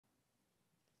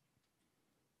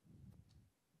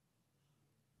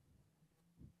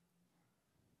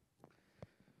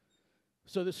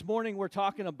So this morning we're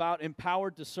talking about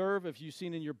empowered to serve, if you've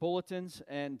seen in your bulletins,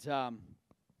 and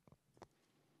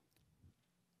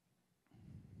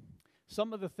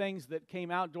some of the things that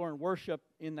came out during worship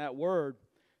in that word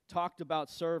talked about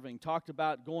serving, talked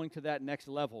about going to that next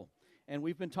level. And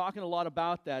we've been talking a lot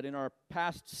about that in our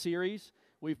past series.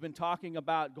 We've been talking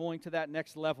about going to that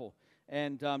next level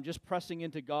and just pressing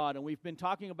into God. And we've been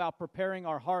talking about preparing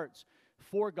our hearts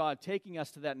for God, taking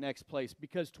us to that next place,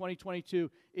 because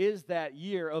 2022 is that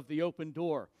year of the open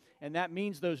door. And that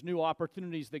means those new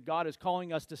opportunities that God is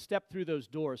calling us to step through those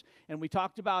doors. And we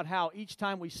talked about how each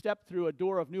time we step through a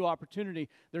door of new opportunity,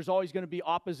 there's always going to be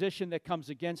opposition that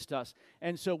comes against us.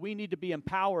 And so we need to be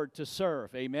empowered to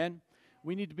serve. Amen?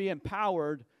 We need to be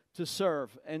empowered to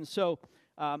serve. And so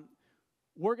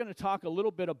we're going to talk a little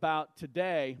bit about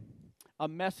today a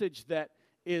message that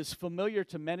is familiar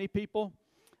to many people,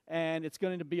 and it's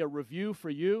going to be a review for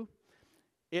you.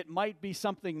 It might be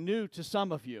something new to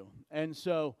some of you. And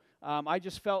so I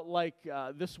just felt like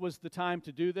this was the time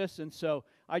to do this. And so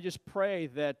I just pray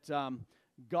that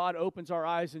God opens our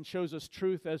eyes and shows us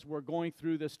truth as we're going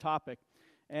through this topic.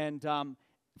 And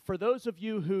for those of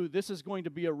you who this is going to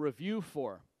be a review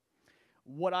for,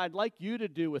 what I'd like you to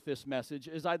do with this message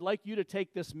is I'd like you to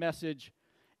take this message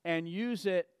and use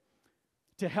it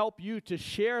to help you to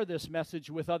share this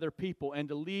message with other people and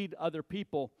to lead other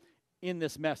people in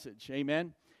this message.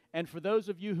 Amen? And for those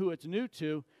of you who it's new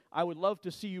to, I would love to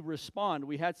see you respond.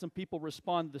 We had some people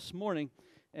respond this morning,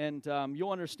 and you'll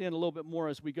understand a little bit more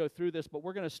as we go through this, but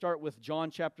we're going to start with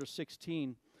John chapter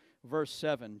 16, verse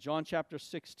 7. John chapter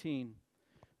 16,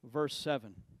 verse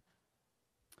 7.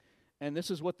 And this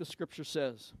is what the scripture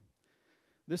says.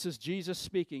 This is Jesus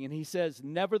speaking, and he says,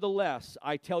 "Nevertheless,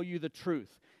 I tell you the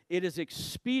truth. It is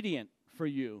expedient for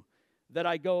you that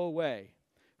I go away.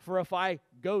 For if I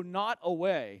go not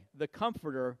away, the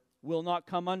Comforter will not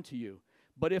come unto you.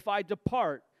 But if I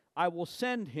depart, I will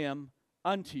send him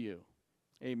unto you."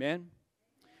 Amen?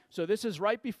 So this is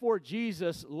right before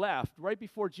Jesus left, right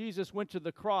before Jesus went to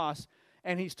the cross,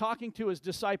 and he's talking to his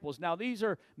disciples. Now, these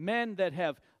are men that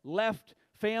have left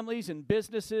families and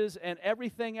businesses and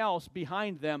everything else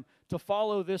behind them to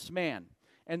follow this man.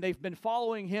 And they've been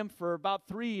following him for about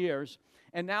 3 years,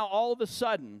 and now all of a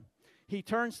sudden, he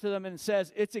turns to them and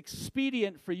says, "It's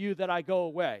expedient for you that I go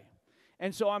away."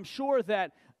 And so I'm sure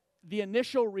that the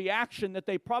initial reaction that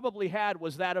they probably had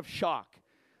was that of shock.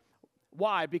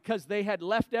 Why? Because they had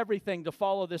left everything to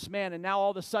follow this man, and now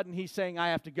all of a sudden he's saying, "I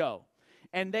have to go."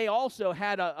 And they also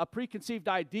had a preconceived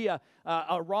idea,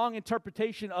 a wrong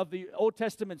interpretation of the Old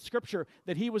Testament scripture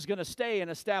that he was going to stay and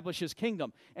establish his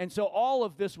kingdom. And so all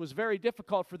of this was very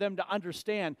difficult for them to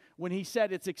understand when he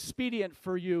said, "It's expedient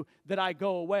for you that I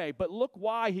go away." But look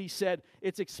why he said,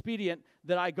 "It's expedient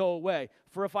that I go away.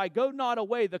 For if I go not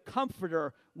away, the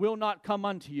Comforter will not come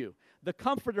unto you." The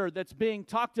Comforter that's being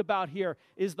talked about here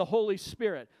is the Holy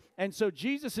Spirit. And so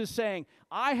Jesus is saying,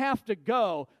 I have to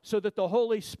go so that the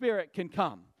Holy Spirit can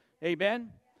come.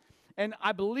 Amen? And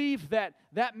I believe that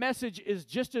that message is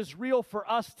just as real for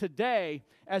us today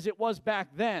as it was back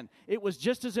then. It was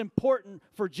just as important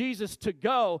for Jesus to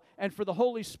go and for the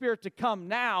Holy Spirit to come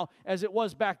now as it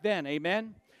was back then.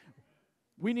 Amen?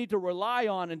 We need to rely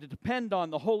on and to depend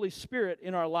on the Holy Spirit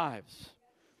in our lives.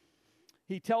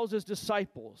 He tells his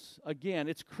disciples, again,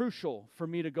 it's crucial for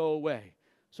me to go away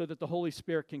so that the Holy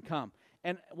Spirit can come.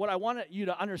 And what I want you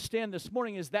to understand this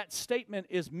morning is that statement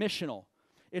is missional.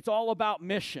 It's all about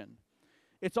mission.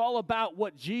 It's all about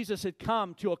what Jesus had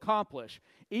come to accomplish.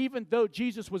 Even though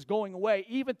Jesus was going away,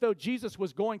 even though Jesus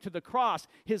was going to the cross,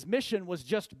 his mission was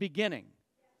just beginning.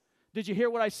 Did you hear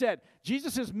what I said?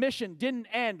 Jesus' mission didn't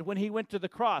end when he went to the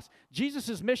cross.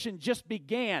 Jesus' mission just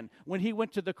began when he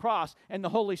went to the cross and the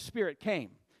Holy Spirit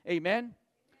came. Amen?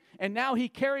 And now he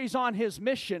carries on his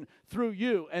mission through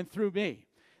you and through me.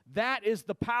 That is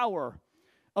the power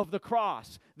of the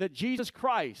cross, that Jesus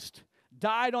Christ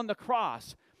died on the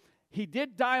cross. He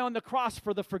did die on the cross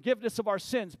for the forgiveness of our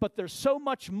sins, but there's so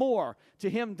much more to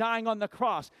him dying on the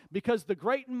cross because the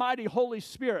great and mighty Holy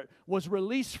Spirit was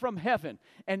released from heaven.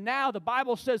 And now the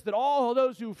Bible says that all of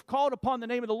those who've called upon the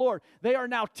name of the Lord, they are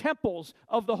now temples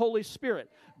of the Holy Spirit.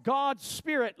 God's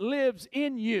Spirit lives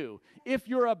in you if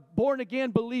you're a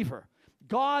born-again believer.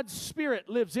 God's Spirit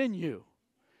lives in you.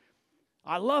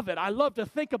 I love it. I love to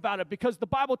think about it because the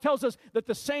Bible tells us that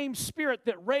the same Spirit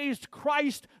that raised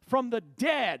Christ from the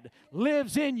dead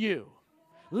lives in you,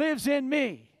 lives in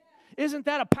me. Isn't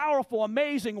that a powerful,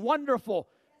 amazing, wonderful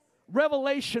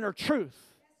revelation or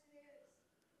truth?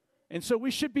 And so we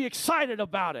should be excited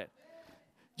about it.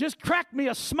 Just crack me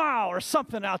a smile or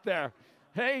something out there.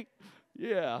 Hey,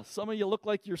 yeah, some of you look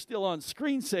like you're still on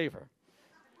screensaver.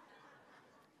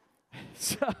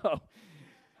 So,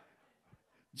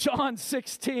 John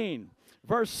 16,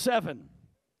 verse 7.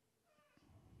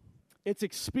 It's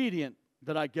expedient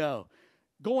that I go.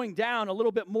 Going down a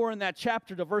little bit more in that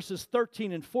chapter to verses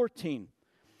 13 and 14,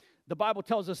 the Bible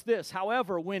tells us this: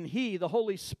 however, when He, the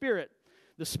Holy Spirit,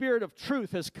 the Spirit of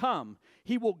truth, has come,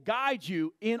 He will guide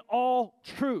you in all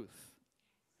truth.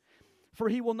 For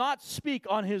He will not speak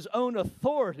on His own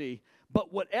authority,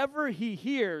 but whatever He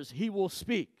hears, He will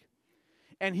speak.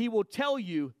 And He will tell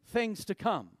you things to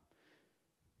come.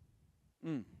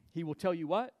 He will tell you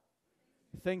what?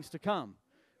 Things to come.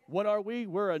 What are we?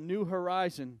 We're a New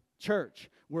Horizon church.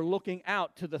 We're looking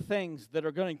out to the things that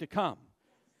are going to come.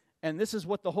 And this is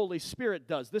what the Holy Spirit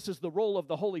does. This is the role of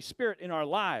the Holy Spirit in our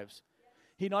lives.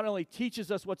 He not only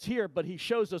teaches us what's here, but He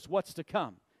shows us what's to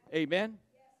come. Amen?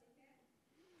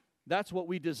 That's what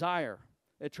we desire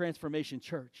at Transformation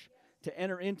Church, to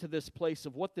enter into this place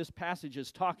of what this passage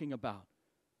is talking about.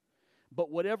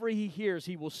 But whatever He hears,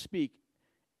 He will speak,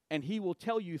 and He will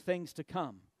tell you things to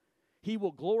come. He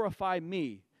will glorify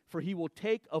me, for He will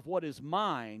take of what is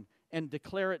mine and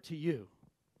declare it to you.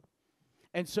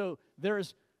 And so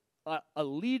there's a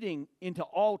leading into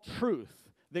all truth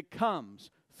that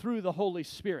comes through the Holy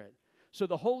Spirit. So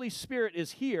the Holy Spirit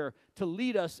is here to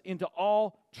lead us into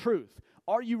all truth.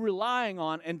 Are you relying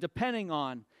on and depending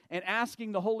on and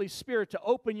asking the Holy Spirit to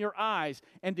open your eyes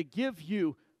and to give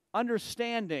you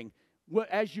understanding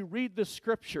as you read the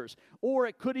Scriptures? Or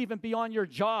it could even be on your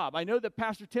job. I know that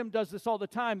Pastor Tim does this all the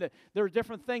time, that there are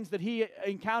different things that he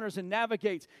encounters and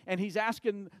navigates, and he's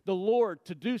asking the Lord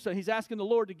to do so. He's asking the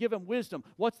Lord to give him wisdom.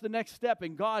 What's the next step?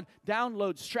 And God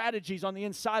downloads strategies on the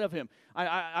inside of him.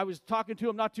 I was talking to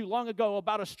him not too long ago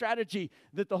about a strategy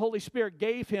that the Holy Spirit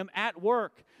gave him at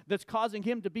work that's causing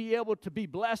him to be able to be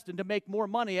blessed and to make more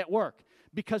money at work,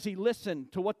 because he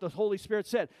listened to what the Holy Spirit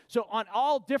said. So on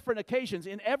all different occasions,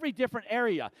 in every different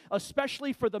area,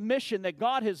 especially for the mission that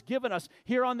God has given us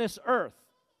here on this earth,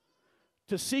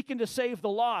 to seek and to save the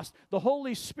lost, the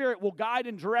Holy Spirit will guide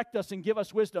and direct us and give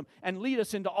us wisdom and lead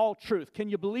us into all truth. Can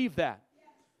you believe that?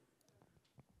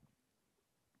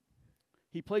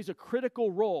 He plays a critical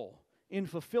role in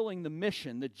fulfilling the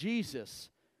mission that Jesus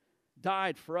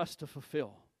died for us to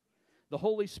fulfill. The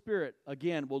Holy Spirit,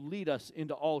 again, will lead us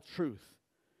into all truth.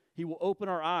 He will open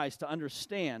our eyes to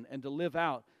understand and to live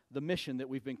out the mission that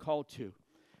we've been called to.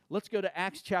 Let's go to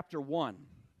Acts chapter 1.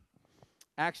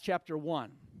 Acts chapter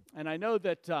 1. And I know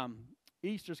that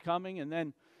Easter's coming, and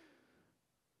then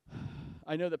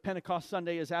I know that Pentecost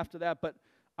Sunday is after that, but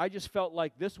I just felt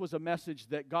like this was a message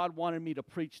that God wanted me to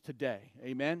preach today.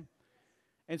 Amen?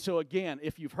 And so again,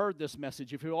 if you've heard this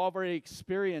message, if you've already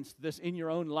experienced this in your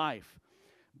own life,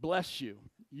 bless you.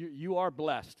 You are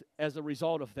blessed as a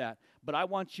result of that. But I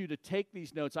want you to take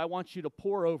these notes. I want you to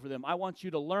pore over them. I want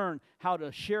you to learn how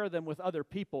to share them with other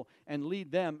people and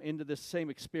lead them into this same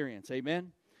experience.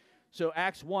 Amen? So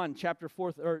Acts 1, chapter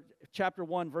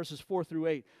 1, verses 4 through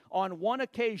 8. On one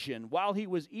occasion, while he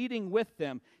was eating with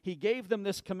them, he gave them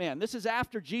this command. This is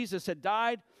after Jesus had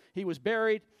died, he was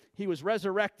buried, he was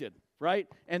resurrected, right?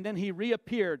 And then he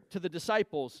reappeared to the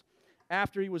disciples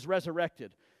after he was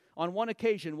resurrected. On one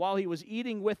occasion, while he was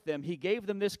eating with them, he gave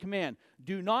them this command: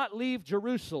 do not leave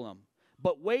Jerusalem,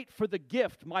 but wait for the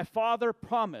gift my Father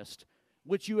promised,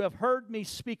 which you have heard me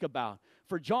speak about.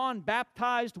 For John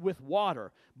baptized with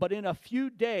water, but in a few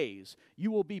days you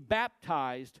will be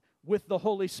baptized with the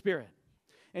Holy Spirit.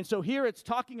 And so here it's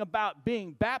talking about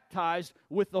being baptized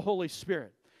with the Holy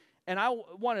Spirit. And I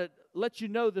want to let you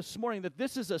know this morning that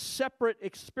this is a separate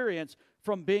experience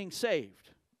from being saved.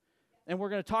 And we're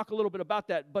going to talk a little bit about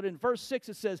that. But in verse 6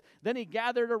 it says, then he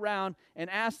gathered around and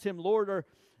asked him, Lord, are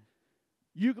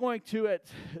you going to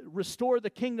restore the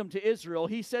kingdom to Israel?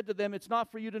 He said to them, it's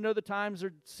not for you to know the times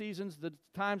or seasons, the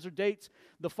times or dates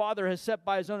the Father has set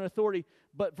by his own authority.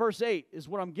 But verse 8 is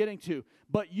what I'm getting to.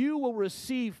 But you will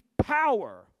receive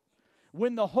power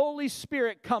when the Holy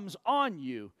Spirit comes on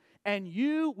you, and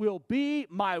you will be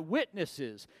my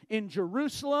witnesses in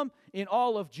Jerusalem, in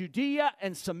all of Judea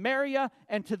and Samaria,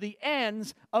 and to the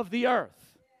ends of the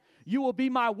earth. You will be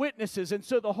my witnesses. And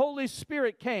so the Holy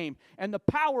Spirit came, and the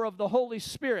power of the Holy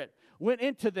Spirit went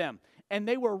into them, and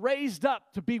they were raised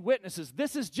up to be witnesses.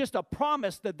 This is just a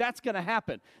promise that that's going to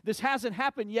happen. This hasn't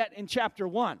happened yet in chapter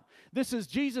 1. This is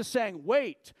Jesus saying,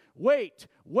 wait, wait,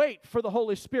 wait for the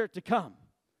Holy Spirit to come.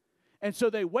 And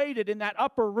so they waited in that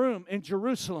upper room in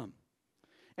Jerusalem.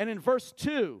 And in verse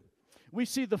 2, we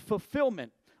see the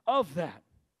fulfillment of that.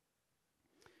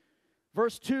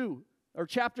 Verse 2, or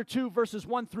chapter 2, verses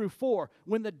 1 through 4.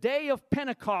 When the day of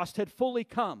Pentecost had fully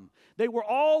come, they were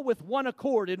all with one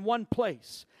accord in one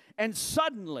place. And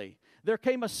suddenly there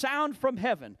came a sound from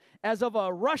heaven as of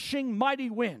a rushing mighty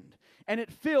wind, and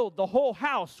it filled the whole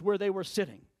house where they were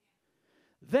sitting.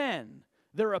 Then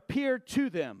there appeared to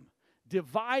them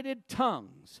divided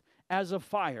tongues as of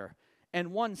fire,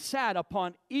 and one sat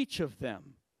upon each of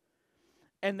them.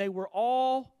 And they were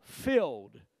all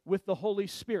filled with the Holy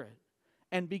Spirit,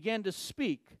 and began to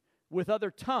speak with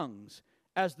other tongues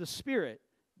as the Spirit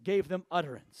gave them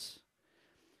utterance.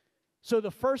 So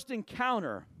the first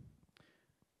encounter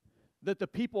that the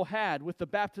people had with the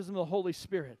baptism of the Holy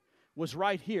Spirit was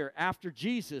right here after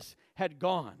Jesus had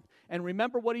gone. And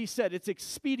remember what he said, it's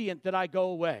expedient that I go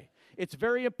away. It's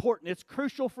very important, it's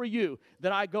crucial for you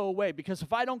that I go away, because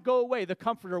if I don't go away, the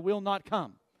Comforter will not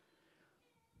come.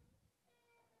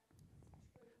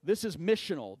 This is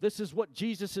missional. This is what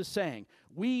Jesus is saying.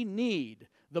 We need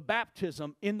the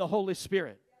baptism in the Holy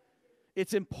Spirit.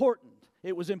 It's important.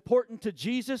 It was important to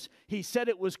Jesus. He said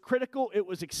it was critical, it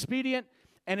was expedient,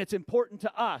 and it's important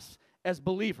to us as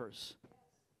believers.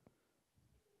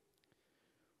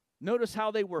 Notice how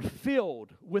they were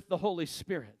filled with the Holy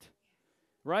Spirit,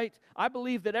 right? I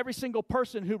believe that every single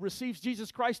person who receives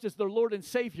Jesus Christ as their Lord and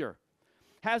Savior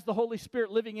has the Holy Spirit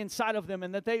living inside of them,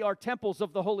 and that they are temples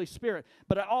of the Holy Spirit.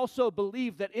 But I also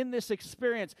believe that in this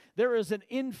experience, there is an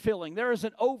infilling, there is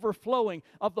an overflowing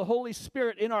of the Holy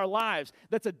Spirit in our lives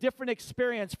that's a different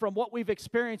experience from what we've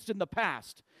experienced in the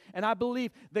past. And I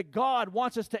believe that God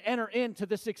wants us to enter into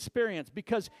this experience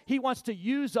because He wants to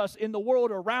use us in the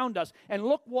world around us. And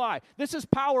look why. This is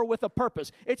power with a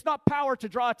purpose. It's not power to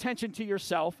draw attention to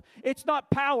yourself. It's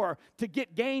not power to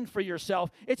get gain for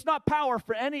yourself. It's not power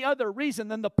for any other reason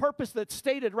than the purpose that's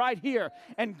stated right here.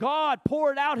 And God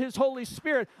poured out His Holy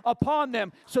Spirit upon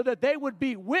them so that they would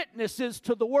be witnesses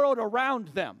to the world around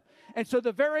them. And so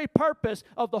the very purpose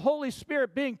of the Holy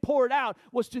Spirit being poured out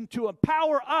was to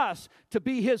empower us to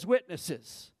be His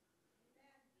witnesses.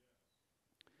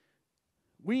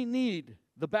 We need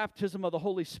the baptism of the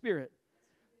Holy Spirit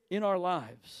in our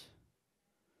lives.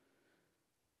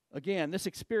 Again, this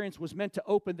experience was meant to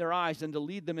open their eyes and to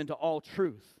lead them into all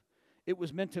truth. It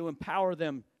was meant to empower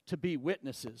them to be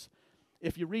witnesses.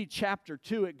 If you read chapter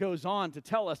 2, it goes on to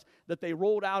tell us that they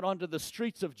rolled out onto the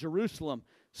streets of Jerusalem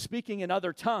speaking in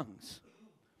other tongues.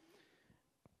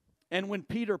 And when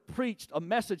Peter preached a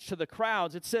message to the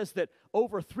crowds, it says that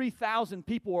over 3,000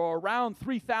 people, or around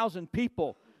 3,000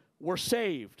 people, were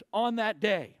saved on that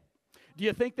day. Do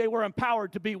you think they were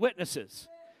empowered to be witnesses?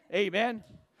 Amen?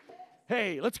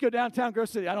 Hey, let's go downtown Grove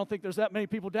City. I don't think there's that many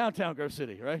people downtown Grove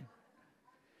City, right?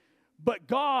 But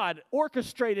God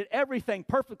orchestrated everything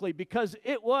perfectly because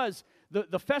it was,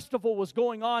 the festival was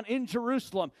going on in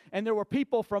Jerusalem, and there were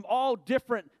people from all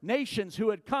different nations who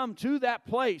had come to that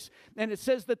place. And it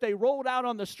says that they rolled out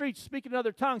on the streets speaking in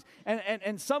other tongues,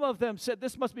 and some of them said,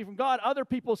 this must be from God. Other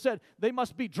people said, they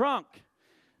must be drunk.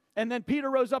 And then Peter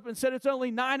rose up and said, it's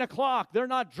only 9 o'clock. They're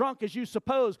not drunk as you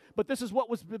suppose, but this is what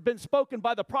was been spoken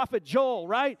by the prophet Joel,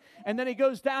 right? And then he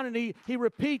goes down and he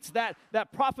repeats that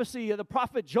prophecy of the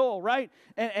prophet Joel, right?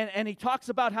 And he talks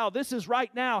about how this is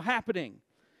right now happening.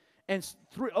 And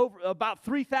about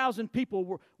 3,000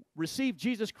 people received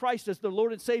Jesus Christ as their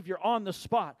Lord and Savior on the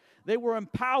spot. They were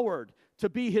empowered to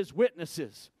be His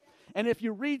witnesses. And if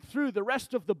you read through the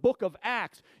rest of the book of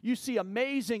Acts, you see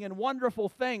amazing and wonderful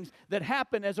things that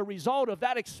happen as a result of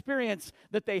that experience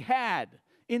that they had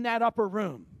in that upper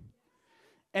room.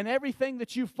 And everything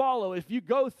that you follow, if you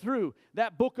go through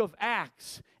that book of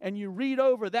Acts and you read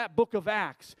over that book of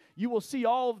Acts, you will see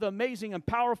all of the amazing and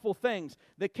powerful things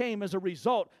that came as a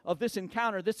result of this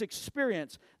encounter, this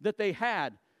experience that they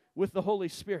had with the Holy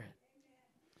Spirit.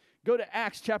 Go to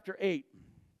Acts chapter 8.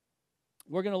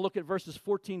 We're going to look at verses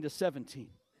 14 to 17.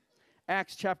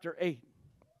 Acts chapter 8.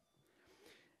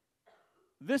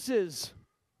 This is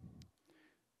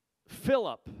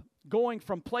Philip going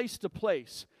from place to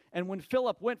place. And when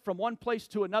Philip went from one place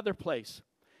to another place,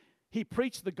 he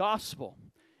preached the gospel.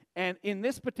 And in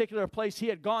this particular place, he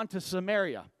had gone to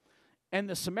Samaria. And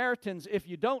the Samaritans, if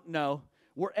you don't know,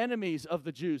 were enemies of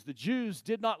the Jews. The Jews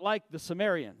did not like the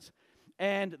Samaritans.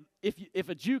 And if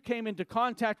a Jew came into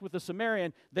contact with a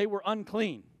Samaritan, they were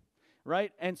unclean,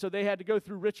 right? And so they had to go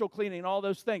through ritual cleaning and all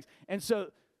those things. And so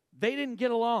they didn't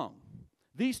get along.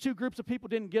 These two groups of people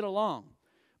didn't get along.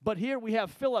 But here we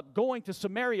have Philip going to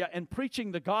Samaria and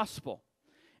preaching the gospel.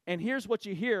 And here's what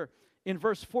you hear in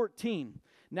verse 14.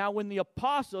 Now when the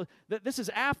apostles, this is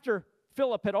after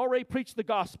Philip had already preached the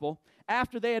gospel,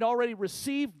 after they had already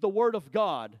received the word of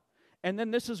God, and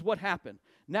then this is what happened.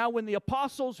 Now when the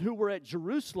apostles who were at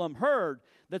Jerusalem heard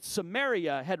that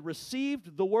Samaria had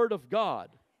received the word of God,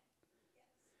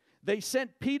 they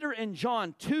sent Peter and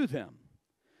John to them,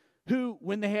 who,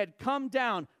 when they had come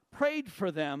down, prayed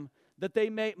for them that they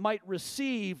might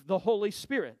receive the Holy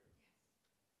Spirit.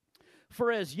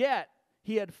 For as yet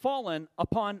he had fallen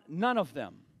upon none of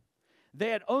them. They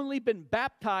had only been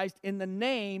baptized in the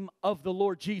name of the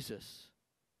Lord Jesus.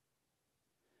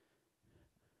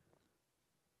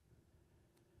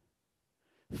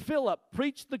 Philip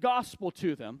preached the gospel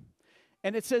to them,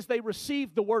 and it says they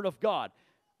received the word of God.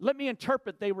 Let me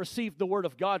interpret they received the word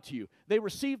of God to you. They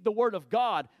received the word of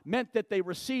God meant that they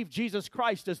received Jesus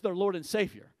Christ as their Lord and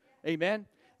Savior. Amen?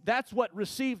 That's what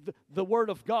received the word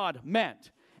of God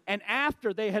meant. And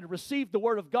after they had received the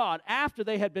word of God, after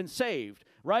they had been saved,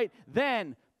 right,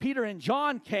 then Peter and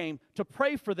John came to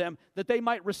pray for them that they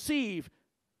might receive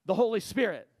the Holy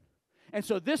Spirit. And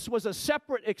so this was a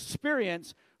separate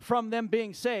experience from them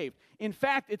being saved. In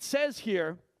fact, it says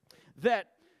here that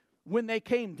when they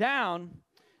came down,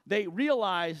 they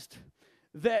realized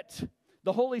that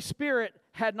the Holy Spirit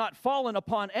had not fallen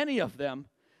upon any of them,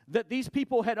 that these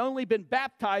people had only been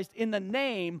baptized in the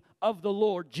name of the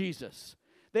Lord Jesus.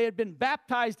 They had been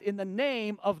baptized in the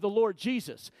name of the Lord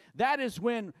Jesus. That is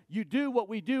when you do what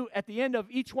we do at the end of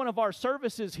each one of our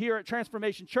services here at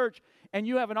Transformation Church, and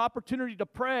you have an opportunity to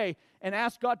pray and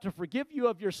ask God to forgive you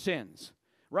of your sins,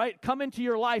 right? Come into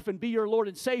your life and be your Lord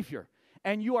and Savior.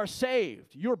 And you are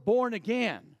saved. You're born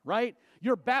again, right?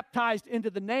 You're baptized into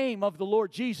the name of the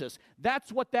Lord Jesus.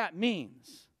 That's what that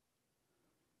means.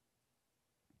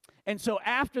 And so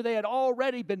after they had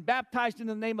already been baptized in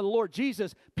the name of the Lord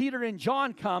Jesus, Peter and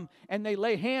John come and they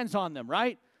lay hands on them,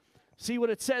 right? See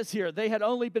what it says here. They had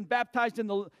only been baptized in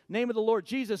the name of the Lord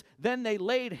Jesus. Then they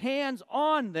laid hands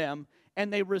on them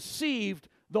and they received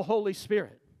the Holy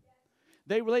Spirit.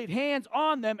 They laid hands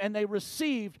on them and they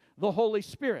received the Holy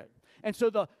Spirit. And so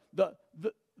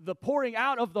the pouring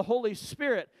out of the Holy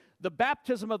Spirit, the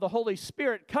baptism of the Holy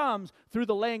Spirit comes through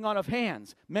the laying on of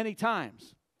hands many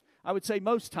times. I would say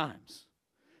most times.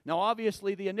 Now,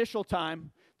 obviously, the initial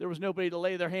time, there was nobody to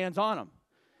lay their hands on them.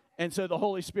 And so the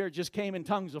Holy Spirit just came in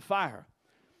tongues of fire.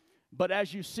 But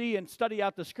as you see and study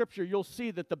out the Scripture, you'll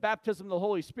see that the baptism of the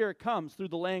Holy Spirit comes through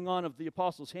the laying on of the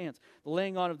apostles' hands, the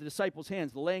laying on of the disciples'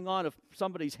 hands, the laying on of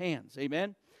somebody's hands.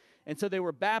 Amen? And so they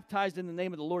were baptized in the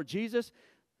name of the Lord Jesus.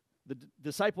 The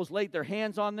disciples laid their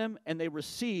hands on them, and they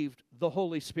received the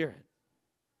Holy Spirit.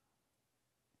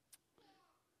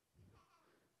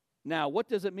 Now, what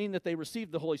does it mean that they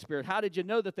received the Holy Spirit? How did you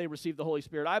know that they received the Holy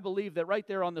Spirit? I believe that right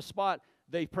there on the spot,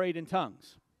 they prayed in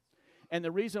tongues. And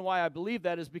the reason why I believe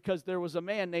that is because there was a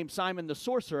man named Simon the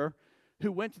sorcerer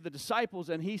who went to the disciples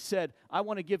and he said, I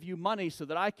want to give you money so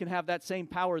that I can have that same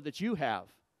power that you have.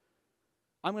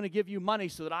 I'm going to give you money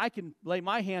so that I can lay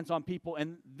my hands on people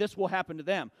and this will happen to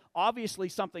them. Obviously,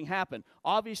 something happened.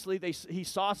 Obviously, he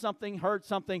saw something, heard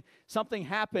something. Something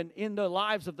happened in the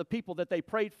lives of the people that they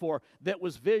prayed for that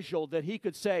was visual, that he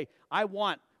could say, I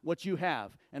want what you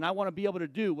have, and I want to be able to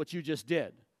do what you just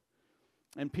did.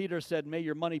 And Peter said, may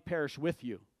your money perish with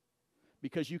you,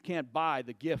 because you can't buy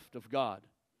the gift of God.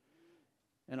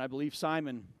 And I believe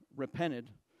Simon repented,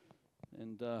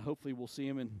 and hopefully we'll see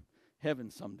him in heaven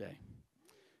someday.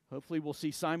 Hopefully we'll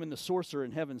see Simon the sorcerer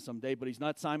in heaven someday, but he's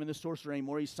not Simon the sorcerer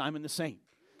anymore. He's Simon the saint.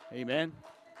 Amen.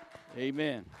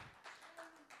 Amen.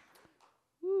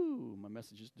 Woo, my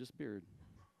message just disappeared.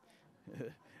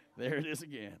 There it is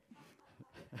again.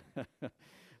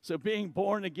 So being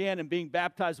born again and being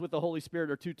baptized with the Holy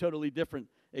Spirit are two totally different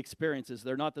experiences.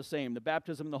 They're not the same. The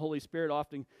baptism of the Holy Spirit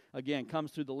often, again,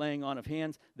 comes through the laying on of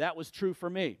hands. That was true for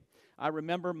me. I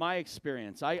remember my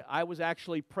experience. I was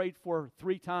actually prayed for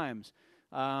 3 times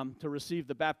to receive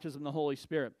the baptism of the Holy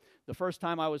Spirit. The first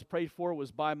time I was prayed for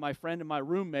was by my friend and my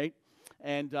roommate,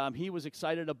 and he was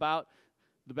excited about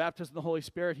the baptism of the Holy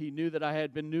Spirit. He knew that I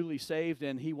had been newly saved,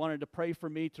 and he wanted to pray for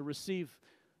me to receive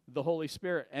the Holy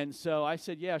Spirit. And so I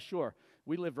said, yeah, sure.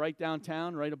 We lived right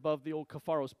downtown, right above the old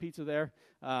Cafaro's Pizza there.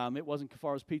 It wasn't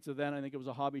Cafaro's Pizza then. I think it was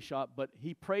a hobby shop, but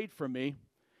he prayed for me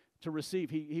to receive.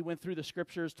 He went through the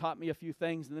Scriptures, taught me a few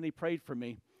things, and then he prayed for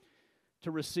me to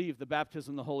receive the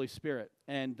baptism of the Holy Spirit.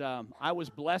 And I was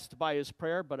blessed by his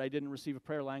prayer, but I didn't receive a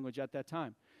prayer language at that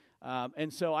time.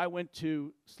 And so I went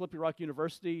to Slippery Rock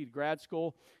University, grad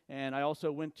school, and I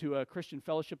also went to a Christian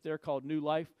fellowship there called New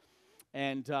Life.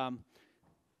 And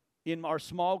in our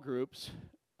small groups,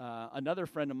 another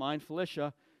friend of mine,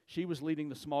 Felicia, she was leading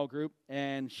the small group,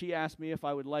 and she asked me if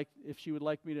I would like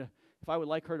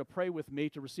her to pray with me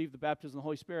to receive the baptism of the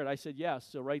Holy Spirit. I said yes.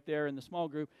 So right there in the small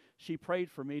group, she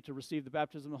prayed for me to receive the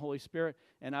baptism of the Holy Spirit,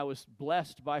 and I was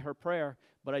blessed by her prayer,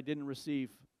 but I didn't receive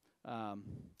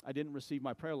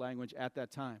my prayer language at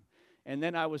that time. And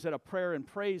then I was at a prayer and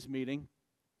praise meeting,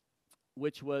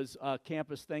 which was a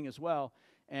campus thing as well,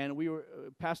 and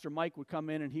Pastor Mike would come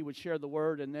in and he would share the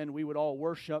word, and then we would all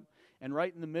worship. And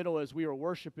right in the middle, as we were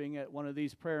worshiping at one of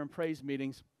these prayer and praise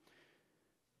meetings,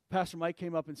 Pastor Mike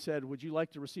came up and said, "Would you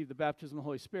like to receive the baptism of the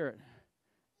Holy Spirit?"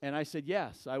 And I said,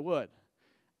 "Yes, I would."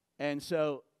 And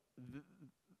so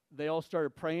they all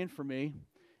started praying for me.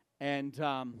 And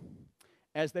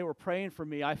as they were praying for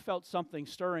me, I felt something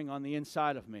stirring on the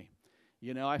inside of me.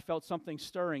 You know, I felt something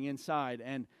stirring inside,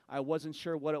 and I wasn't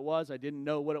sure what it was. I didn't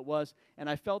know what it was. And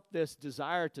I felt this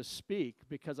desire to speak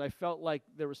because I felt like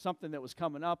there was something that was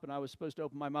coming up, and I was supposed to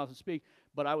open my mouth and speak,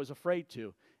 but I was afraid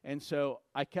to. And so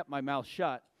I kept my mouth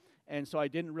shut, and so I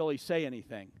didn't really say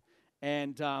anything.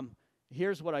 And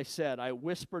here's what I said. I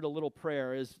whispered a little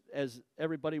prayer as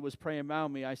everybody was praying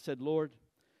around me. I said, "Lord,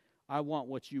 I want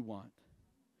what you want.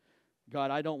 God,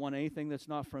 I don't want anything that's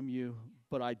not from you,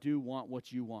 but I do want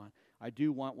what you want. I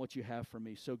do want what you have for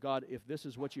me. So, God, if this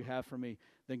is what you have for me,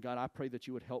 then, God, I pray that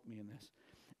you would help me in this."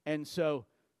 And so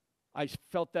I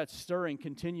felt that stirring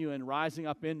continue and rising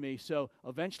up in me. So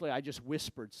eventually I just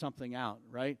whispered something out,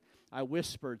 right? I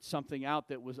whispered something out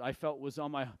that I felt was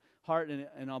on my heart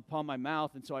and upon my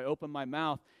mouth. And so I opened my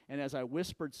mouth, and as I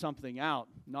whispered something out,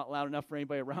 not loud enough for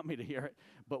anybody around me to hear it,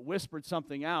 but whispered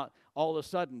something out, all of a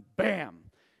sudden, bam,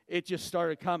 it just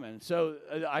started coming. So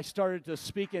I started to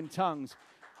speak in tongues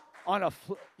on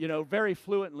very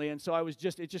fluently, and so it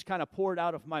just kind of poured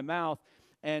out of my mouth,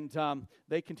 and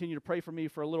they continued to pray for me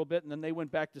for a little bit, and then they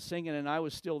went back to singing, and I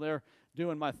was still there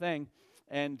doing my thing,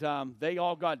 and they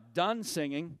all got done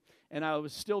singing, and I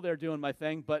was still there doing my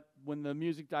thing, but when the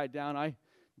music died down, I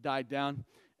died down,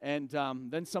 and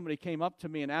then somebody came up to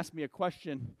me and asked me a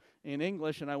question in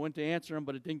English, and I went to answer him,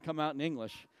 but it didn't come out in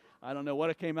English. I don't know what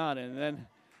it came out in, and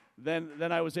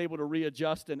then I was able to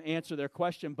readjust and answer their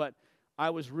question, but I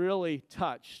was really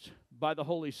touched by the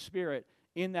Holy Spirit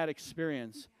in that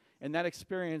experience. And that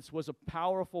experience was a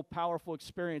powerful, powerful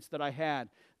experience that I had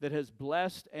that has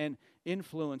blessed and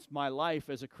influenced my life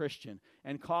as a Christian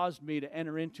and caused me to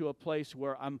enter into a place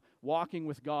where I'm walking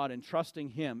with God and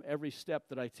trusting Him every step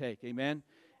that I take. Amen?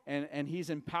 And He's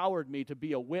empowered me to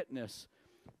be a witness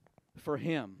for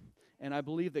Him. And I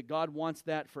believe that God wants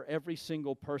that for every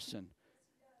single person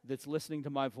that's listening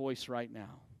to my voice right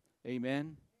now.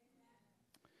 Amen?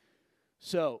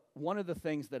 So one of the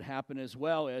things that happened as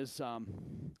well is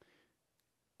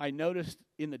I noticed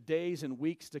in the days and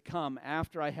weeks to come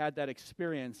after I had that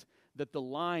experience that the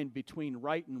line between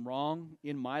right and wrong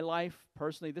in my life,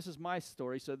 personally, this is my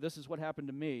story, so this is what happened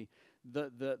to me.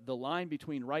 The line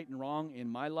between right and wrong in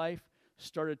my life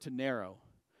started to narrow,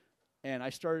 and I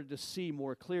started to see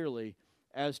more clearly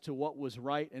as to what was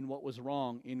right and what was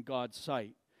wrong in God's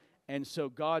sight. And so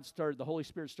the Holy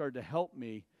Spirit started to help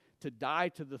me to die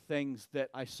to the things that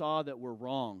I saw that were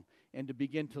wrong and to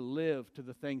begin to live to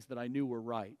the things that I knew were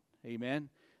right. Amen?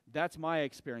 That's my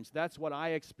experience. That's what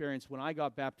I experienced when I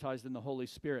got baptized in the Holy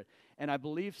Spirit. And I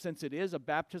believe since it is a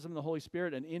baptism of the Holy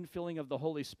Spirit, an infilling of the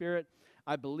Holy Spirit,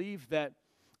 I believe that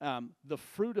the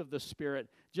fruit of the Spirit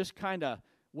just kind of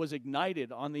was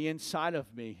ignited on the inside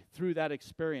of me through that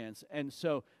experience. And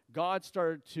so God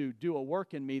started to do a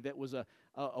work in me that was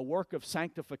a work of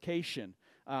sanctification,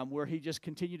 where He just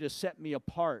continued to set me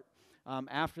apart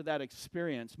after that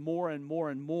experience more and more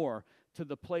and more to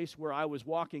the place where I was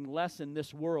walking less in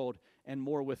this world and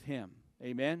more with Him.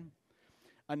 Amen?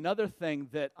 Another thing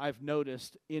that I've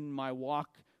noticed in my walk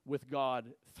with God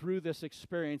through this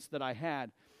experience that I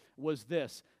had was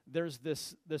this. There's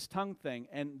this tongue thing,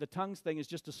 and the tongues thing is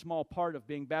just a small part of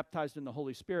being baptized in the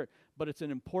Holy Spirit, but it's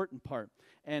an important part.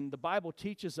 And the Bible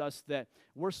teaches us that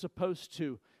we're supposed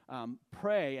to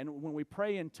pray, and when we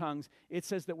pray in tongues, it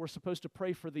says that we're supposed to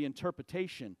pray for the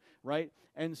interpretation, right?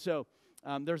 And so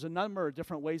there's a number of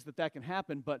different ways that can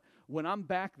happen, but when I'm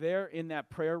back there in that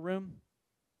prayer room,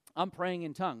 I'm praying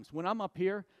in tongues. When I'm up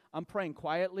here, I'm praying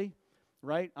quietly,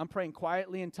 right? I'm praying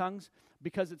quietly in tongues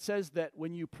because it says that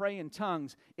when you pray in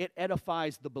tongues, it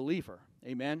edifies the believer.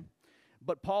 Amen?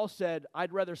 But Paul said,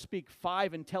 I'd rather speak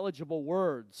 5 intelligible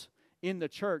words in the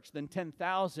church than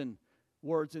 10,000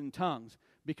 words in tongues.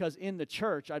 Because in the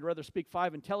church, I'd rather speak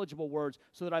 5 intelligible words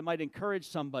so that I might encourage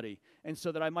somebody and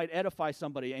so that I might edify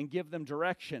somebody and give them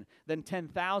direction than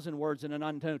 10,000 words in an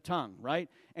unknown tongue, right?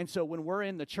 And so when we're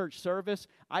in the church service,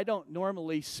 I don't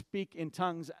normally speak in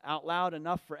tongues out loud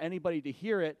enough for anybody to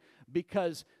hear it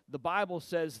because the Bible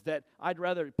says that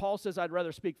Paul says I'd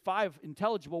rather speak 5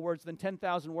 intelligible words than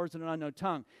 10,000 words in an unknown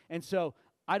tongue. And so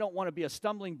I don't want to be a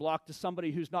stumbling block to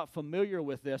somebody who's not familiar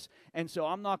with this. And so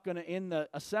I'm not going to, in the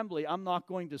assembly, I'm not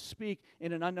going to speak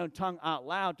in an unknown tongue out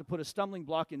loud to put a stumbling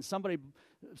block in somebody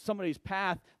somebody's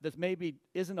path that maybe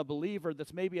isn't a believer,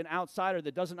 that's maybe an outsider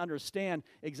that doesn't understand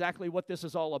exactly what this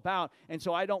is all about. And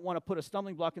so I don't want to put a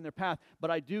stumbling block in their path,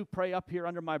 but I do pray up here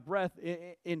under my breath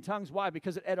in tongues. Why?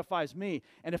 Because it edifies me.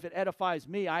 And if it edifies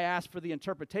me, I ask for the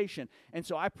interpretation. And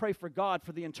so I pray for God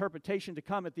for the interpretation to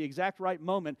come at the exact right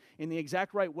moment, in the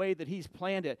exact right way that He's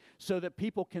planned it, so that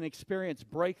people can experience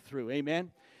breakthrough.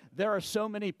 Amen? There are so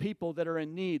many people that are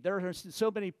in need. There are so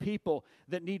many people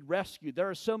that need rescue. There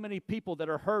are so many people that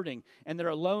are hurting and that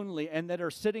are lonely and that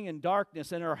are sitting in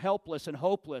darkness and are helpless and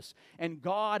hopeless. And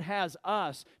God has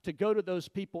us to go to those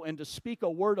people and to speak a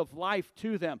word of life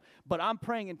to them. But I'm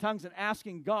praying in tongues and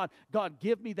asking God, God,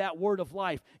 give me that word of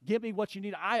life. Give me what you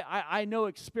need. I know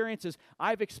experiences.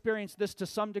 I've experienced this to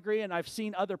some degree, and I've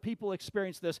seen other people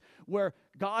experience this, where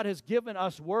God has given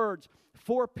us words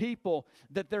for people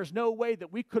that there's no way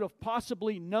that we could have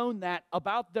possibly known that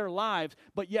about their lives,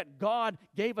 but yet God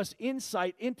gave us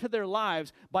insight into their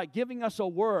lives by giving us a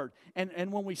word.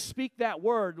 And when we speak that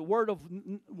word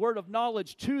of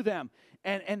knowledge to them,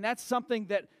 and that's something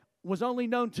that was only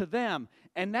known to them,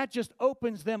 and that just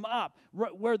opens them up,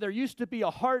 where there used to be a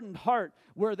hardened heart,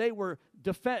 where they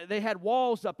had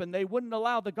walls up and they wouldn't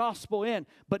allow the gospel in,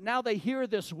 but now they hear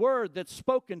this word that's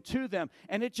spoken to them,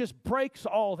 and it just breaks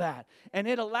all that, and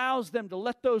it allows them to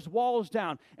let those walls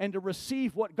down and to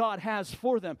receive what God has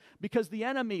for them, because the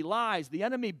enemy lies. The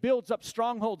enemy builds up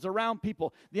strongholds around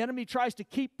people. The enemy tries to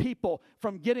keep people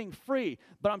from getting free,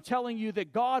 but I'm telling you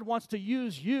that God wants to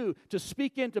use you to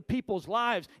speak into people's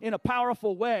lives in a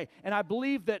powerful way, and I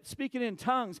believe that speaking in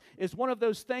tongues is one of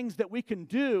those things that we can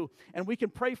do, and we can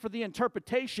pray for the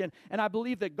interpretation, and I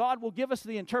believe that God will give us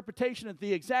the interpretation at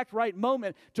the exact right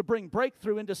moment to bring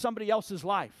breakthrough into somebody else's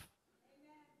life.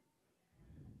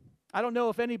 I don't know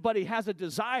if anybody has a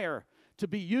desire to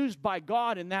be used by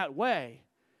God in that way,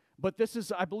 but this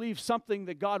is, I believe, something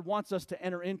that God wants us to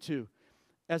enter into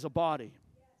as a body.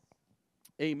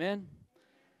 Amen.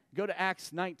 Go to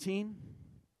Acts 19.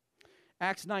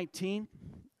 Acts 19.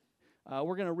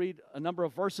 We're going to read a number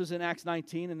of verses in Acts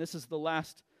 19, and this is the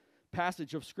last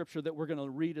passage of Scripture that we're going to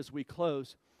read as we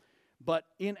close. But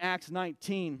in Acts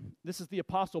 19, this is the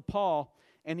Apostle Paul,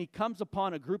 and he comes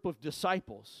upon a group of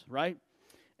disciples, right?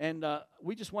 And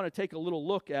we just want to take a little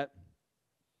look at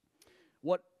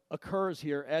what occurs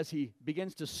here as he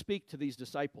begins to speak to these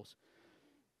disciples.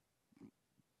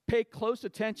 Pay close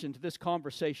attention to this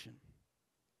conversation.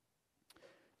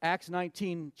 Acts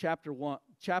 19, chapter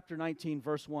 19,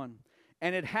 verse 1.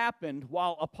 And it happened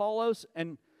while Apollos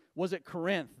was at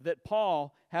Corinth that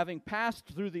Paul, having passed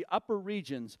through the upper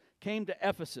regions, came to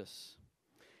Ephesus.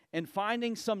 And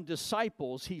finding some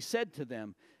disciples, he said to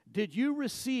them, "Did you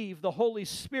receive the Holy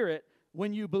Spirit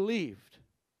when you believed?"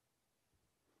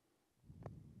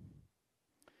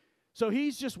 So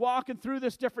he's just walking through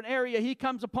this different area. He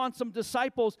comes upon some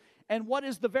disciples, and what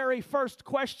is the very first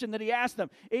question that he asks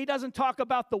them? He doesn't talk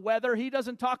about the weather. He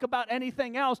doesn't talk about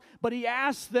anything else, but he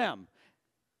asks them,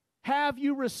 "Have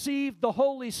you received the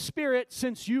Holy Spirit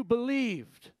since you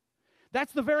believed?"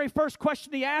 That's the very first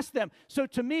question he asked them. So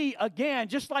to me, again,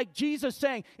 just like Jesus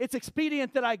saying, "It's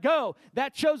expedient that I go,"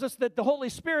 that shows us that the Holy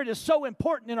Spirit is so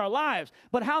important in our lives.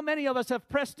 But how many of us have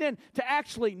pressed in to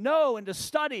actually know and to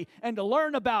study and to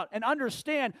learn about and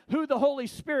understand who the Holy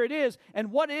Spirit is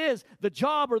and what is the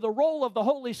job or the role of the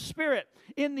Holy Spirit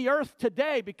in the earth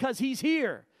today, because He's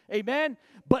here? Amen?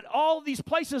 But all these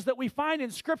places that we find in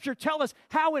Scripture tell us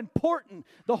how important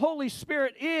the Holy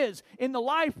Spirit is in the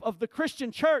life of the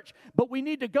Christian church. But we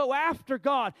need to go after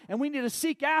God, and we need to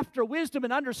seek after wisdom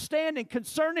and understanding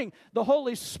concerning the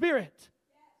Holy Spirit,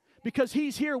 because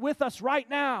He's here with us right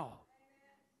now.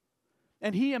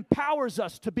 And He empowers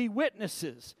us to be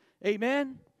witnesses.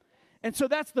 Amen? And so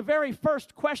that's the very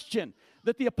first question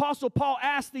that the Apostle Paul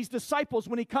asked these disciples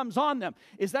when he comes on them.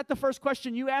 Is that the first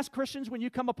question you ask Christians when you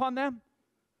come upon them?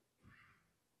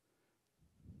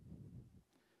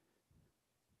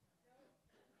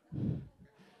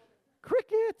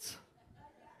 Crickets.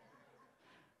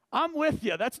 I'm with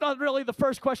you. That's not really the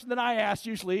first question that I ask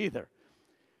usually either.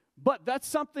 But that's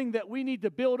something that we need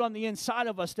to build on the inside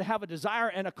of us, to have a desire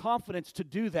and a confidence to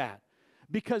do that.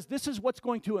 Because this is what's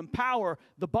going to empower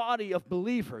the body of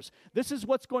believers. This is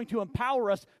what's going to empower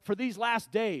us for these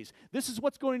last days. This is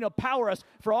what's going to empower us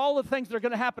for all the things that are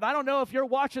going to happen. I don't know if you're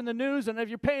watching the news and if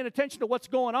you're paying attention to what's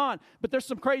going on, but there's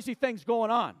some crazy things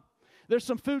going on. There's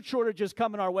some food shortages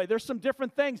coming our way. There's some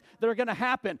different things that are going to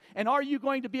happen. And are you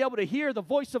going to be able to hear the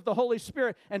voice of the Holy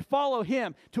Spirit and follow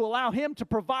Him, to allow Him to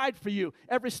provide for you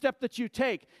every step that you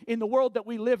take in the world that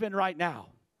we live in right now?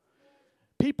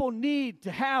 People need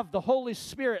to have the Holy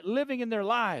Spirit living in their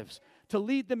lives to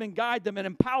lead them and guide them and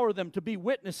empower them to be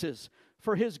witnesses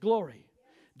for His glory?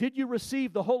 Did you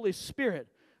receive the Holy Spirit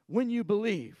when you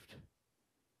believed?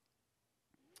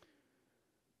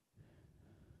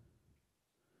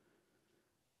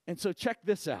 And so check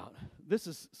this out. This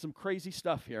is some crazy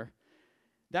stuff here.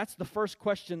 That's the first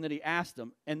question that he asked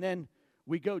them. And then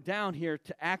we go down here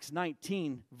to Acts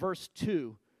 19, verse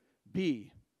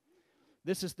 2b.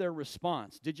 This is their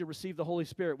response. Did you receive the Holy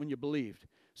Spirit when you believed?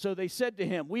 So they said to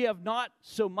him, we have not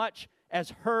so much as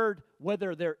heard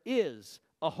whether there is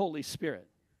a Holy Spirit.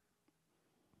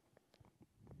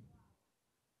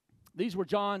 These were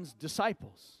John's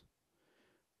disciples.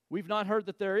 We've not heard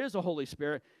that there is a Holy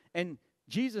Spirit. And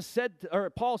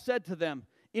Paul said to them,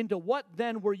 into what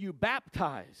then were you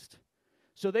baptized?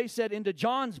 So they said, into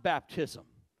John's baptism.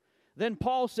 Then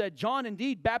Paul said, John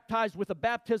indeed baptized with a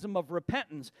baptism of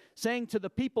repentance, saying to the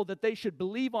people that they should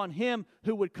believe on him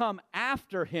who would come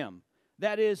after him,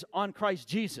 that is, on Christ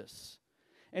Jesus.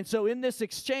 And so in this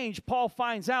exchange, Paul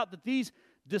finds out that these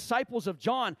disciples of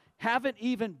John haven't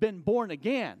even been born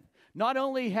again. Not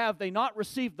only have they not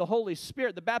received the Holy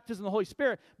Spirit, the baptism of the Holy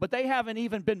Spirit, but they haven't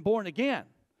even been born again.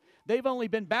 They've only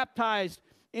been baptized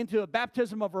into a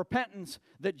baptism of repentance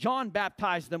that John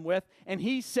baptized them with, and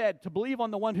he said to believe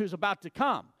on the one who's about to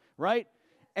come, right?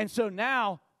 And so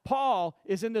now Paul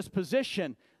is in this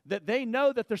position that they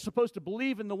know that they're supposed to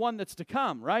believe in the one that's to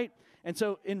come, right? And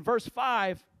so in verse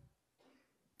 5,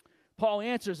 Paul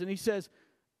answers and he says,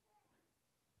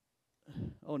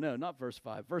 oh no, not verse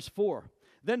 5, verse 4.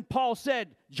 Then Paul said,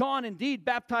 John indeed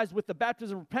baptized with the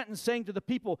baptism of repentance, saying to the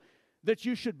people that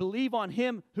you should believe on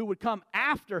him who would come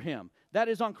after him, that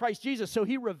is, on Christ Jesus. So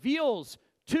he reveals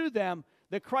to them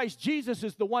that Christ Jesus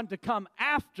is the one to come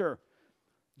after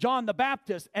John the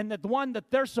Baptist, and that the one that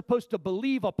they're supposed to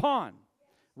believe upon,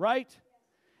 right?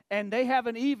 And they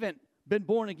haven't even been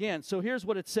born again. So here's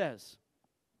what it says.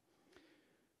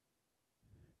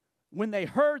 When they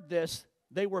heard this,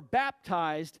 they were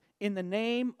baptized in the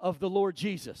name of the Lord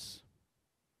Jesus.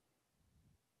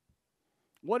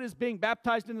 What does being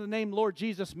baptized in the name Lord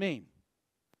Jesus mean?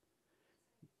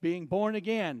 Being born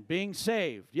again, being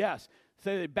saved, yes.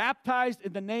 So they baptized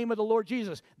in the name of the Lord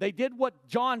Jesus. They did what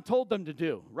John told them to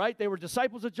do, right? They were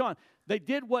disciples of John. They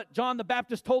did what John the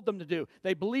Baptist told them to do.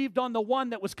 They believed on the one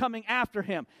that was coming after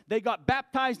him. They got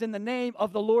baptized in the name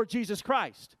of the Lord Jesus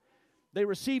Christ. They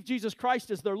received Jesus Christ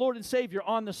as their Lord and Savior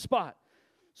on the spot.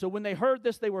 So when they heard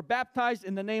this, they were baptized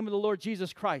in the name of the Lord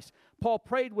Jesus Christ. Paul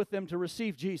prayed with them to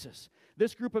receive Jesus.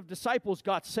 This group of disciples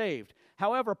got saved.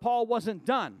 However, Paul wasn't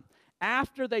done.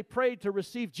 After they prayed to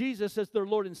receive Jesus as their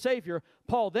Lord and Savior,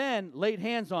 Paul then laid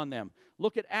hands on them.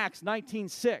 Look at Acts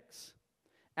 19:6.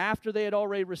 After they had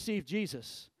already received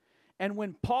Jesus. And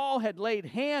when Paul had laid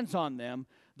hands on them,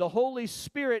 the Holy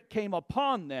Spirit came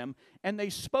upon them, and they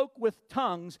spoke with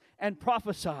tongues and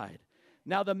prophesied.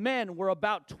 Now the men were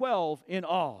about 12 in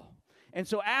all. And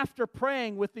so after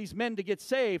praying with these men to get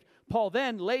saved, Paul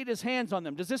then laid his hands on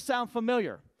them. Does this sound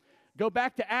familiar? Go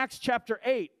back to Acts chapter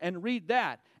 8 and read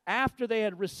that. After they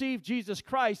had received Jesus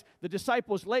Christ, the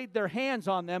disciples laid their hands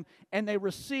on them and they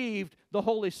received the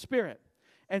Holy Spirit.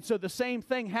 And so the same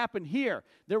thing happened here.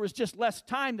 There was just less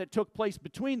time that took place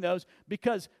between those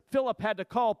because Philip had to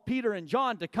call Peter and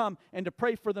John to come and to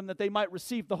pray for them that they might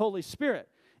receive the Holy Spirit.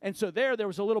 And so there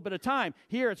was a little bit of time.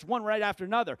 Here it's one right after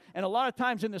another. And a lot of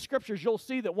times in the scriptures you'll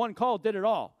see that one call did it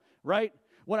all, right?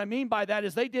 What I mean by that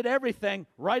is they did everything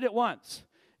right at once.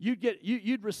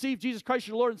 You'd receive Jesus Christ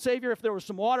your Lord and Savior. If there was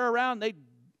some water around,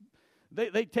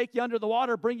 they'd take you under the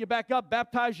water, bring you back up,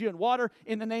 baptize you in water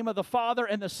in the name of the Father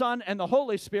and the Son and the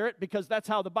Holy Spirit, because that's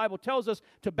how the Bible tells us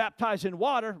to baptize in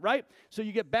water, right? So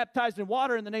you get baptized in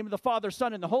water in the name of the Father,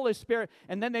 Son, and the Holy Spirit,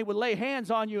 and then they would lay hands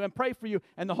on you and pray for you,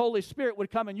 and the Holy Spirit would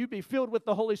come, and you'd be filled with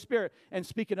the Holy Spirit and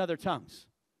speak in other tongues.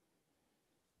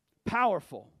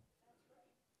 Powerful.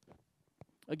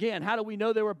 Again, how do we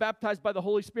know they were baptized by the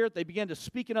Holy Spirit? They began to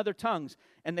speak in other tongues,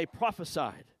 and they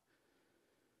prophesied.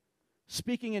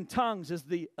 Speaking in tongues is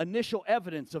the initial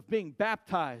evidence of being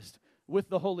baptized with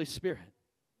the Holy Spirit.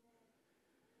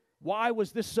 Why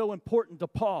was this so important to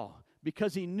Paul?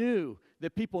 Because he knew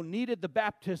that people needed the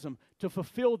baptism to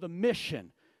fulfill the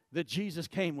mission that Jesus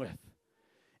came with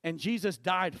and Jesus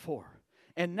died for.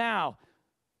 And now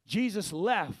Jesus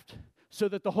left so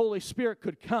that the Holy Spirit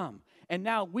could come. And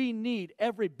now we need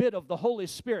every bit of the Holy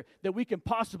Spirit that we can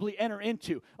possibly enter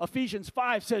into. Ephesians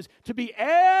 5 says to be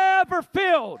ever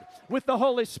filled with the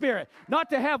Holy Spirit. Not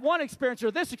to have one experience or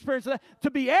this experience,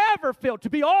 to be ever filled, to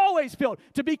be always filled,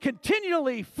 to be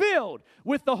continually filled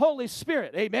with the Holy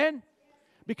Spirit. Amen?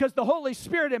 Because the Holy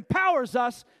Spirit empowers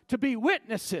us to be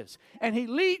witnesses, and He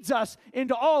leads us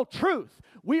into all truth.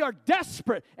 We are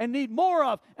desperate and need more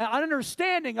of an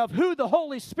understanding of who the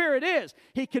Holy Spirit is.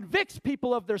 He convicts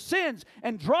people of their sins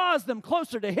and draws them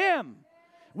closer to Him.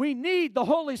 We need the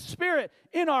Holy Spirit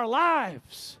in our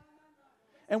lives.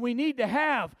 And we need to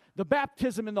have the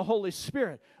baptism in the Holy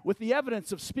Spirit with the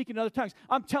evidence of speaking in other tongues.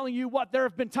 I'm telling you what, there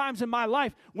have been times in my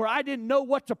life where I didn't know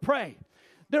what to pray.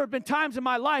 There have been times in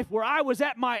my life where I was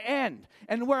at my end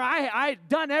and where I had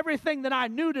done everything that I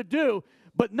knew to do,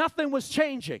 but nothing was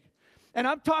changing. And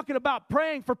I'm talking about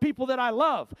praying for people that I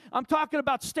love. I'm talking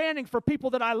about standing for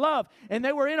people that I love, and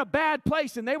they were in a bad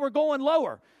place and they were going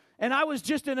lower. And I was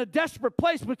just in a desperate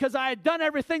place because I had done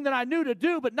everything that I knew to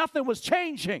do, but nothing was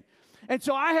changing. And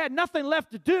so I had nothing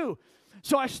left to do.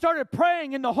 So I started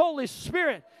praying in the Holy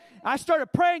Spirit. I started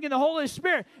praying in the Holy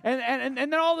Spirit. And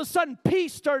then all of a sudden,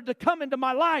 peace started to come into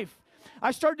my life.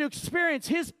 I started to experience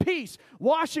His peace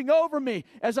washing over me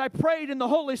as I prayed in the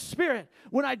Holy Spirit.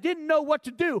 When I didn't know what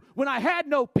to do, when I had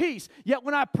no peace, yet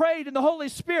when I prayed in the Holy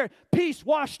Spirit, peace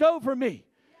washed over me.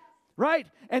 Right?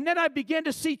 And then I began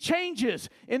to see changes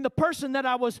in the person that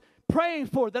I was praying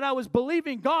for, that I was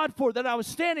believing God for, that I was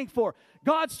standing for.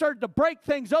 God started to break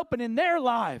things open in their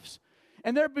lives.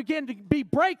 And there began to be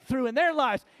breakthrough in their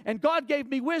lives. And God gave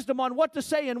me wisdom on what to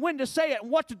say and when to say it and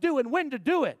what to do and when to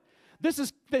do it.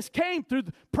 This came through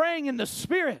praying in the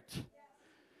Spirit.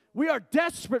 We are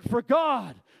desperate for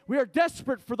God. We are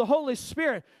desperate for the Holy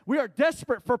Spirit. We are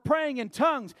desperate for praying in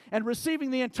tongues and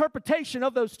receiving the interpretation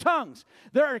of those tongues.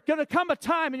 There are going to come a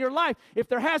time in your life, if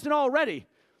there hasn't already,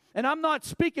 and I'm not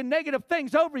speaking negative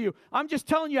things over you. I'm just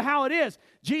telling you how it is.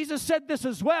 Jesus said this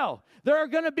as well. There are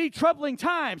going to be troubling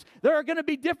times. There are going to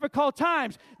be difficult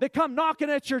times that come knocking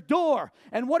at your door.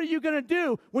 And what are you going to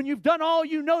do when you've done all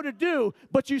you know to do,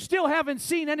 but you still haven't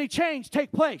seen any change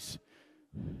take place?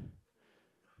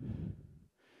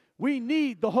 We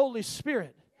need the Holy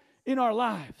Spirit in our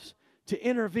lives to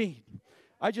intervene.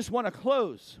 I just want to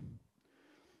close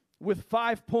with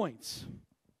 5 points.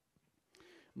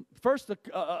 First,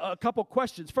 a couple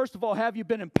questions. First of all, have you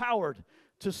been empowered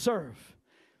to serve?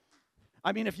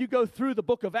 I mean, if you go through the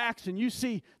book of Acts and you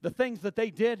see the things that they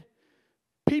did,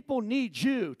 people need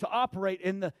you to operate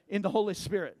in the Holy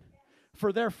Spirit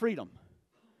for their freedom.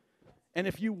 And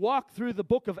if you walk through the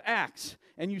book of Acts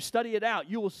and you study it out,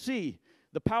 you will see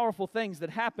the powerful things that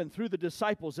happened through the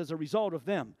disciples as a result of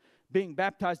them being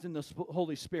baptized in the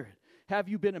Holy Spirit. Have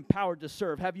you been empowered to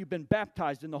serve? Have you been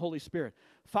baptized in the Holy Spirit?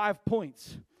 5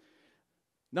 points.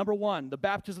 Number 1, the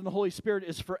baptism of the Holy Spirit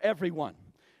is for everyone.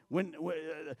 When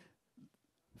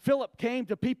Philip came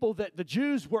to people that the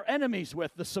Jews were enemies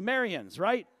with, the Samaritans,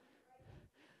 right?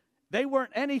 They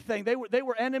weren't anything. They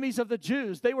were enemies of the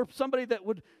Jews. They were somebody that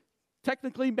would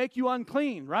technically make you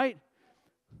unclean, right?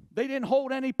 They didn't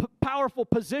hold any powerful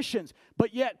positions,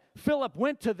 but yet Philip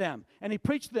went to them and he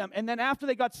preached to them. And then after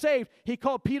they got saved, he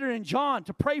called Peter and John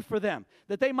to pray for them,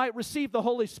 that they might receive the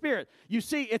Holy Spirit. You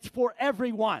see, it's for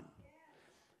everyone.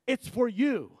 It's for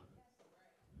you.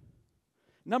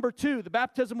 Number 2, the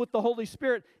baptism with the Holy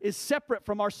Spirit is separate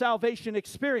from our salvation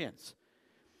experience.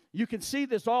 You can see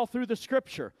this all through the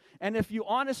Scripture. And if you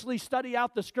honestly study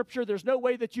out the Scripture, there's no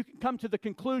way that you can come to the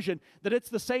conclusion that it's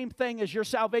the same thing as your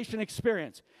salvation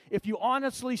experience. If you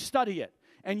honestly study it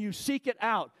and you seek it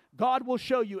out, God will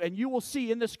show you, and you will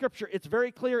see in the Scripture, it's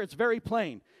very clear, it's very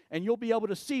plain. And you'll be able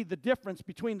to see the difference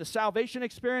between the salvation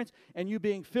experience and you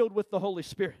being filled with the Holy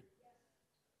Spirit.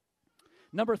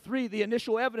 Number 3, the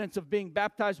initial evidence of being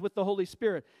baptized with the Holy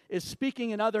Spirit is speaking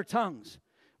in other tongues.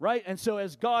 Right? And so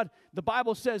as God, the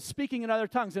Bible says, speaking in other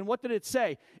tongues. And what did it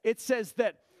say? It says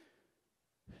that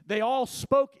they all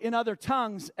spoke in other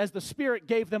tongues as the Spirit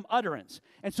gave them utterance.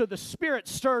 And so the Spirit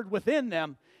stirred within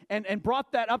them and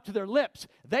brought that up to their lips.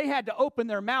 They had to open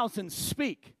their mouths and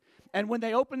speak. And when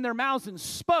they opened their mouths and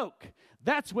spoke,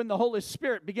 that's when the Holy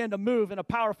Spirit began to move in a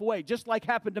powerful way, just like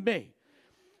happened to me.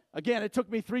 Again, it took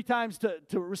me 3 times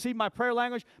to receive my prayer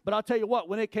language, but I'll tell you what,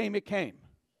 when it came, it came.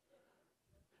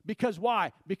 Because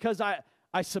why? Because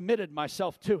I submitted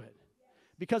myself to it.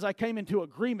 Because I came into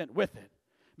agreement with it.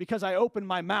 Because I opened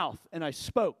my mouth and I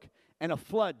spoke and a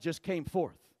flood just came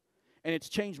forth. And it's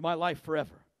changed my life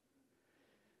forever.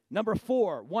 Number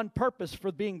 4, one purpose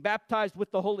for being baptized with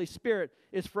the Holy Spirit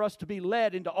is for us to be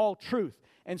led into all truth.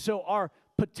 And so our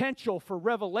potential for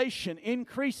revelation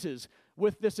increases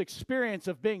with this experience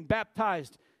of being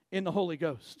baptized in the Holy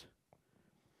Ghost.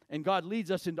 And God leads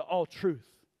us into all truth.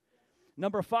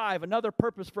 Number 5, another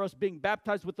purpose for us being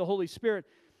baptized with the Holy Spirit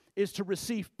is to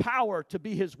receive power to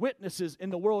be His witnesses in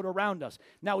the world around us.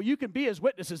 Now, you can be His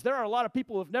witnesses. There are a lot of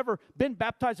people who have never been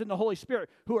baptized in the Holy Spirit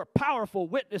who are powerful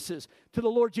witnesses to the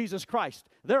Lord Jesus Christ.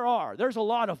 There's a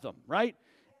lot of them, right?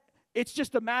 It's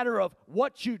just a matter of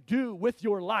what you do with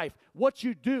your life, what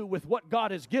you do with what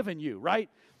God has given you, right?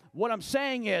 What I'm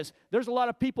saying is there's a lot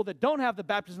of people that don't have the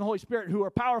baptism of the Holy Spirit who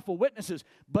are powerful witnesses,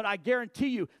 but I guarantee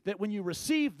you that when you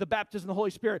receive the baptism of the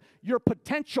Holy Spirit, your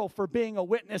potential for being a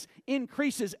witness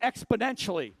increases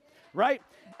exponentially, right?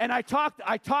 And I talked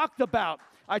about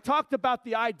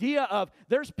the idea of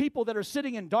there's people that are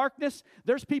sitting in darkness,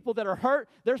 there's people that are hurt,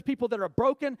 there's people that are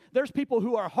broken, there's people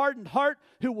who are hardened heart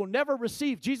who will never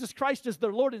receive Jesus Christ as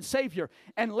their Lord and Savior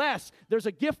unless there's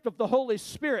a gift of the Holy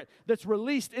Spirit that's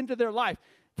released into their life.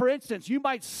 For instance, you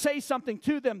might say something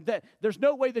to them that there's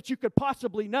no way that you could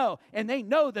possibly know, and they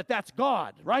know that that's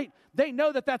God, right? They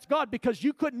know that that's God because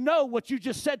you couldn't know what you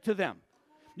just said to them.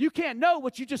 You can't know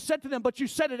what you just said to them, but you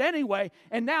said it anyway,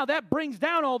 and now that brings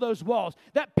down all those walls.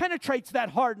 That penetrates that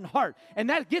hardened heart, and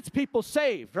that gets people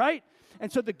saved, right?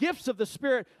 And so the gifts of the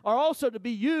Spirit are also to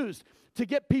be used to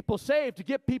get people saved, to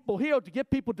get people healed, to get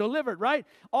people delivered, right?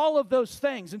 All of those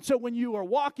things. And so when you are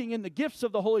walking in the gifts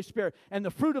of the Holy Spirit and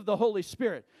the fruit of the Holy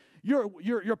Spirit,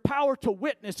 your power to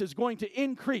witness is going to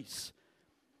increase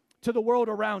to the world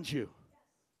around you.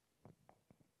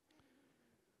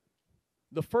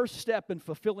 The first step in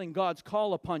fulfilling God's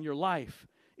call upon your life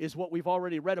is what we've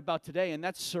already read about today, and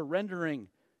that's surrendering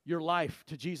your life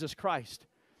to Jesus Christ.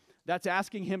 That's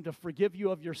asking Him to forgive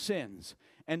you of your sins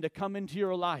and to come into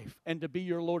your life and to be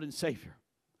your Lord and Savior.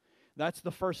 That's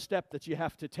the first step that you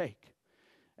have to take.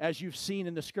 As you've seen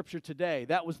in the Scripture today,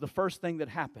 that was the first thing that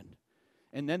happened.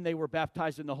 And then they were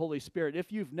baptized in the Holy Spirit.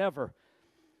 If you've never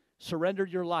surrendered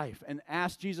your life and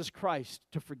asked Jesus Christ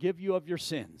to forgive you of your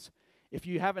sins, if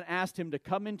you haven't asked Him to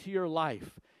come into your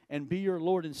life and be your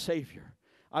Lord and Savior,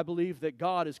 I believe that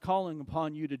God is calling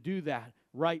upon you to do that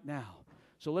right now.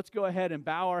 So let's go ahead and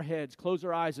bow our heads, close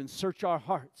our eyes, and search our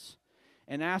hearts.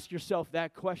 And ask yourself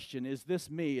that question, is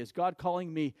this me? Is God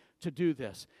calling me to do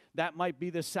this? That might be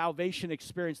the salvation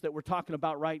experience that we're talking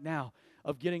about right now,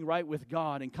 of getting right with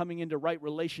God and coming into right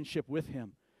relationship with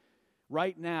Him.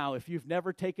 Right now, if you've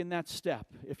never taken that step,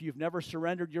 if you've never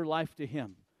surrendered your life to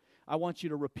Him, I want you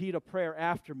to repeat a prayer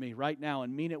after me right now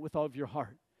and mean it with all of your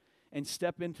heart. And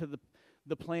step into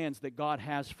the plans that God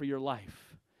has for your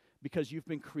life, because you've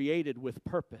been created with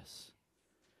purpose.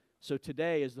 So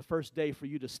today is the first day for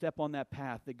you to step on that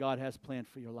path that God has planned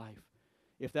for your life.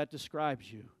 If that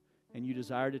describes you and you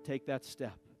desire to take that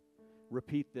step,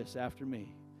 repeat this after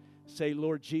me. Say,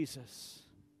 Lord Jesus,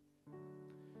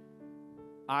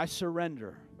 I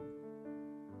surrender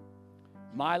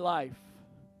my life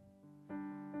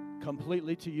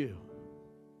completely to you.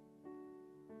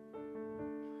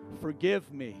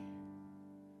 Forgive me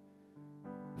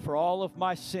for all of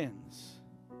my sins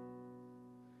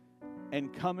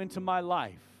and come into my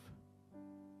life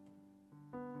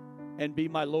and be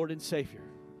my Lord and Savior.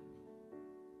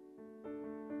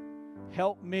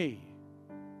 Help me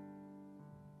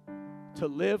to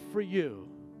live for you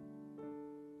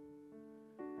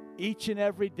each and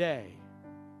every day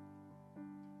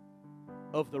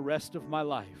of the rest of my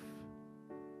life.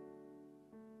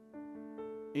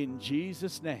 In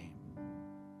Jesus' name,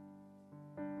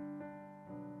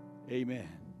 amen.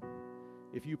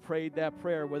 If you prayed that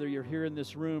prayer, whether you're here in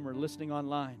this room or listening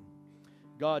online,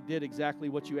 God did exactly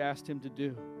what you asked Him to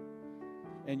do.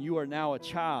 And you are now a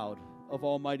child of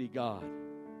Almighty God.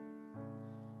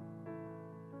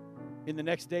 In the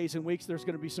next days and weeks, there's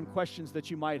going to be some questions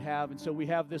that you might have. And so we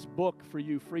have this book for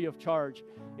you free of charge.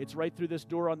 It's right through this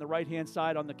door on the right-hand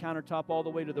side on the countertop all the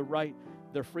way to the right.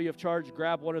 They're free of charge.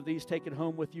 Grab one of these, take it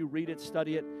home with you, read it,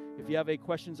 study it. If you have any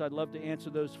questions, I'd love to answer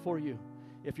those for you.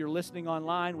 If you're listening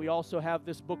online, we also have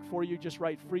this book for you. Just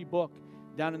write free book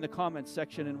down in the comments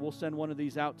section, and we'll send one of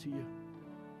these out to you.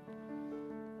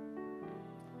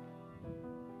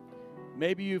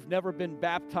 Maybe you've never been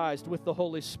baptized with the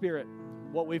Holy Spirit,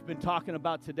 what we've been talking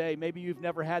about today. Maybe you've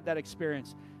never had that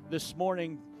experience. This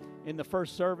morning in the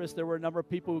first service, there were a number of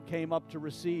people who came up to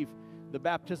receive the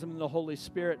baptism of the Holy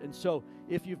Spirit. And so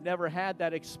if you've never had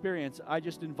that experience, I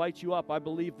just invite you up. I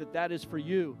believe that that is for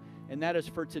you, and that is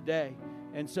for today.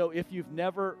 And so if you've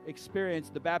never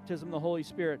experienced the baptism of the Holy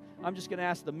Spirit, I'm just going to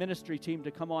ask the ministry team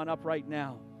to come on up right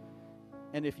now.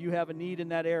 And if you have a need in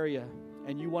that area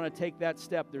and you want to take that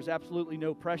step, there's absolutely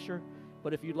no pressure.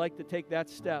 But if you'd like to take that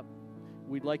step,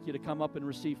 we'd like you to come up and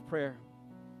receive prayer.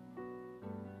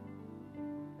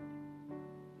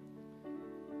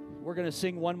 We're going to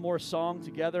sing one more song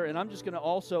together, and I'm just going to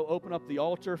also open up the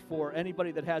altar for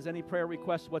anybody that has any prayer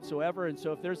requests whatsoever. And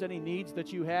so if there's any needs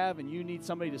that you have and you need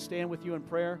somebody to stand with you in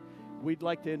prayer, we'd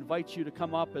like to invite you to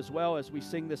come up as well as we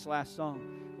sing this last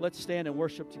song. Let's stand and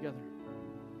worship together.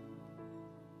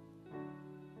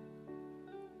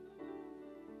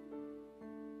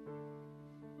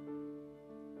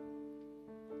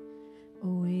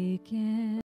 We can